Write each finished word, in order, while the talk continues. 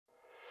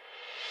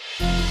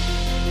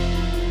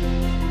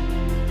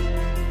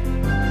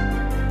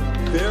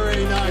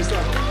Very nice.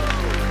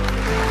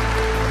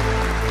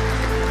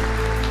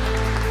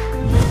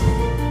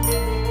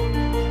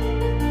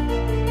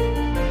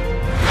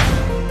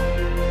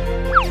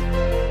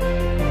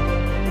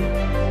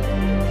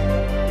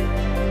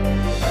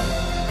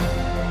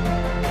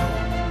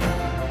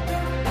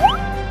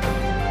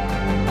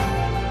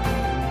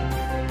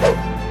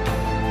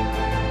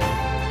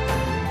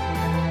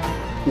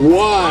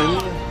 One,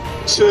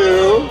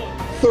 two,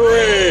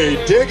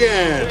 three. Dig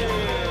in.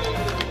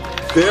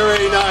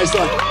 Very nice.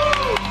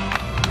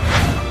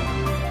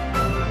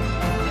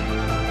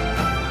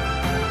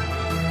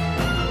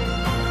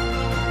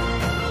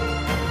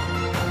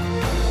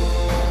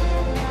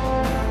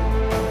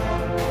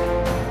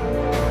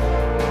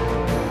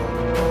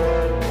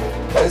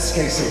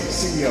 SKC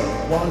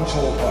CEO Won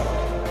Chol-park.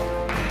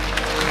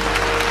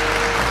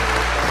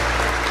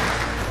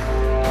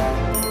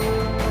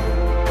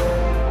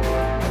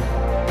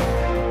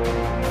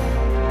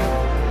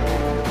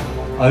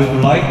 I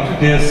would like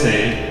to dare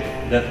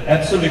say that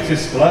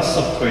앱솔릭스's glass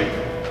substrate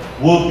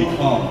will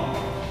become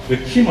the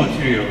key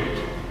material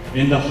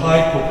in the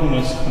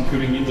high-performance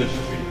computing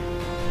industry,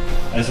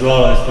 as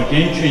well as the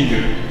game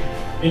changer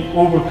in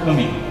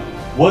overcoming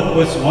what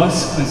was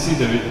once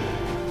considered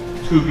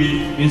to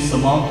be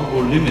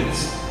insurmountable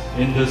limits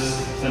in the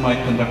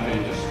semiconductor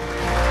industry.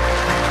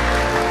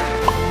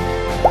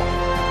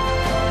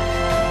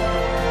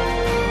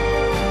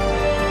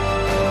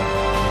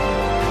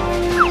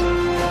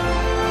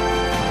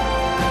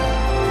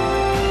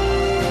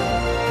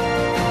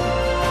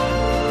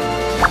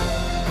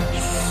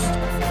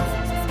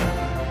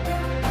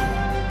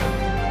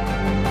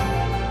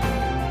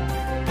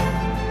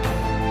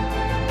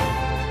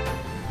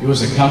 It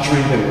was a country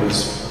that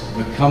was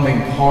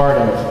becoming part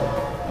of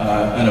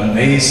an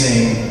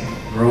amazing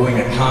growing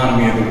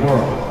economy of the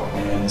world.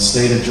 And the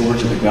state of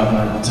Georgia, the governor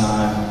at the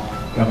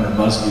time, Governor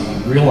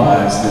Busby,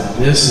 realized that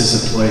this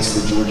is a place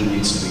that Georgia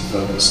needs to be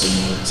focused in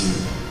order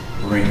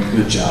to bring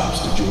good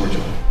jobs to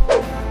Georgia.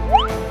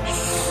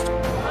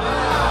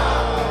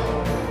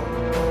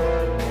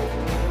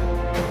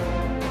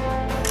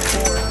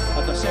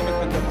 At the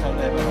semiconductor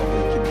level of the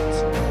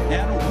equipment.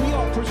 And we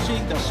are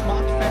pushing the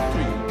smart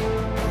factory